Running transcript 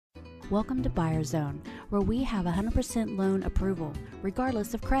Welcome to Buyer Zone, where we have 100% loan approval,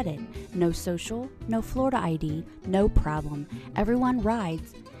 regardless of credit. No social, no Florida ID, no problem. Everyone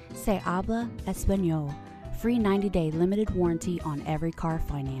rides. Se habla español. Free 90-day limited warranty on every car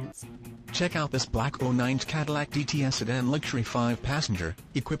finance. Check out this black '09 Cadillac DTS sedan luxury 5-passenger,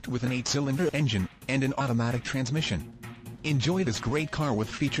 equipped with an 8-cylinder engine and an automatic transmission. Enjoy this great car with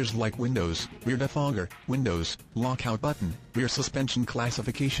features like windows, rear defogger, windows, lockout button, rear suspension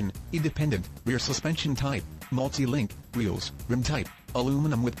classification, independent, rear suspension type, multi-link, wheels, rim type,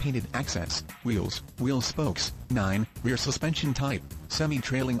 aluminum with painted accents, wheels, wheel spokes, 9, rear suspension type,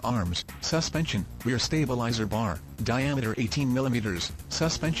 semi-trailing arms, suspension, rear stabilizer bar, diameter 18 mm,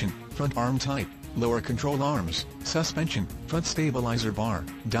 suspension, front arm type, lower control arms, suspension, front stabilizer bar,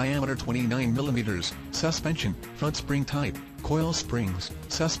 diameter 29 mm, suspension, front spring type, coil springs,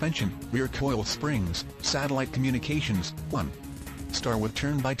 suspension, rear coil springs, satellite communications, 1-star with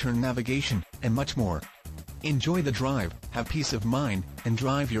turn-by-turn navigation, and much more. Enjoy the drive, have peace of mind, and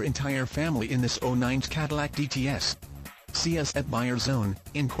drive your entire family in this '09 Cadillac DTS. See us at Buyer Zone,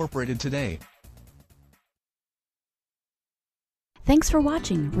 Incorporated today. Thanks for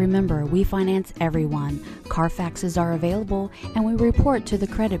watching. Remember, we finance everyone. Carfaxes are available, and we report to the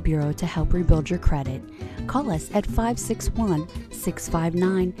credit bureau to help rebuild your credit. Call us at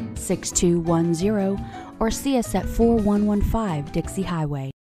 561-659-6210 or see us at 4115 Dixie Highway.